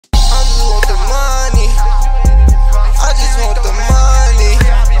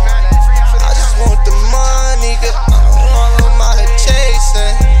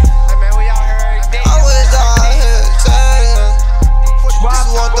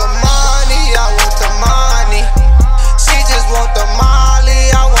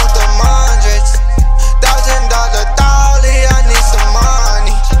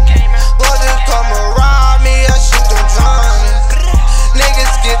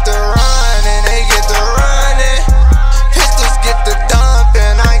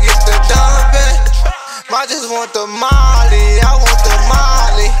want the Molly, I want the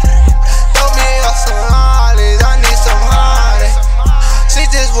Molly. Throw me up some hollies, I need some honey. She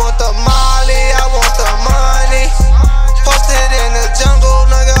just want the Molly, I want the money. Posted in the jungle,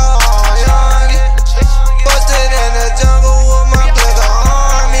 nigga, all young. Posted in the jungle with my nigga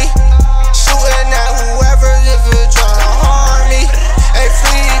army. Shooting at whoever if you tryna harm me. Hey,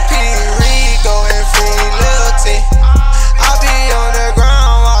 free P, Rico, and free Lil T. I be on the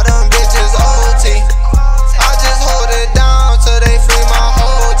ground while them bitches OT. I just hold it down till they free my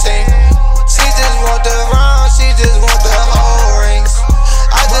whole team. She just want the round, she just want the whole rings.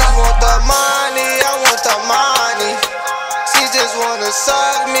 I just want the money, I want the money. She just wanna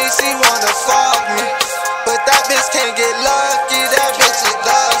suck me, she wanna fuck me. But that bitch can't get lucky, that bitch is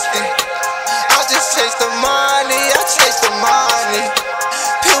dusty. I just chase the money, I chase the money.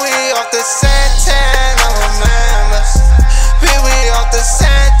 Pee-wee off the Santan, I'm a mammoth. Pee-wee off the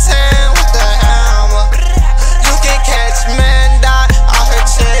Santan with the hammer. You can catch man dot out here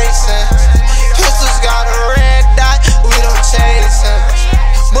chasing. Pistols got a red dot, we don't chase him.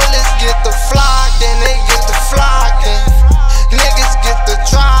 Bullets get the flocking, they get the flocking. Niggas get the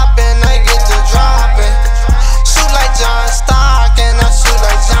dropping, they get the dropping. Shoot like John Stockton, I shoot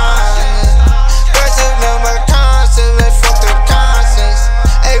like John. Birds of them are constant, they fuck the conscience.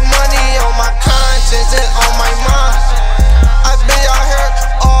 Ain't money on my conscience and on my mind. I been out here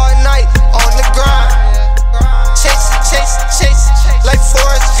all night on the grind. Chasing, chasing, chasing, like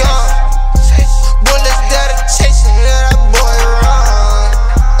Forrest Gump. Bullets that are chasing, yeah, that boy run.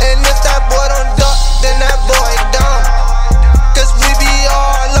 And if that boy don't duck, then that boy dumb. Cause we be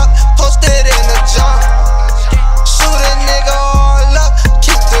all up, posted in the jump. Shoot a nigga all up,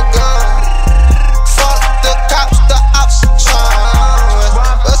 keep the gun. Fuck the cops, the ops trying.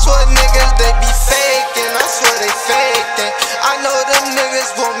 That's what niggas, they be faking, I swear they faking. I know them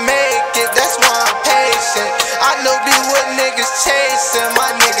niggas won't make it, that's why I'm patient. I know be what niggas chasing,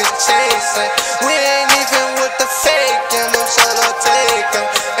 my niggas chasing. We ain't even with the faking, them shut up, take them.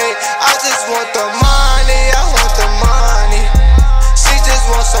 Hey, I just want the money, I want the money. She just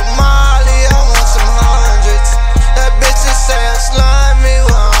want some Molly, I want some hundreds. That bitch is saying slimy,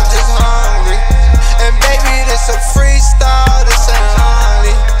 well I'm just hungry. And baby, this a freestyle, this ain't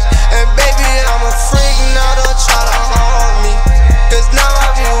honey. And baby, I'm a freak, now don't try to harm me. Cause now I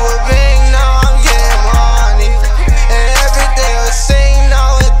view a big, now I'm getting money. And everything I sing,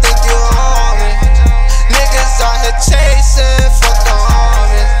 now I think you on me. Niggas out here chasing, fuck the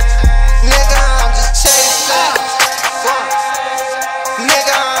army. Nigga, I'm just chasing.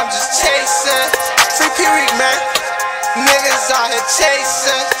 Nigga, I'm just chasing. Free period, man. Niggas out here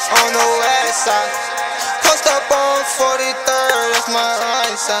chasing on the west side. Post up on 43rd, that's my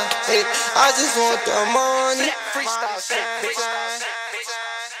right side. Hey, I just want the money. Freestyle shit, bitch.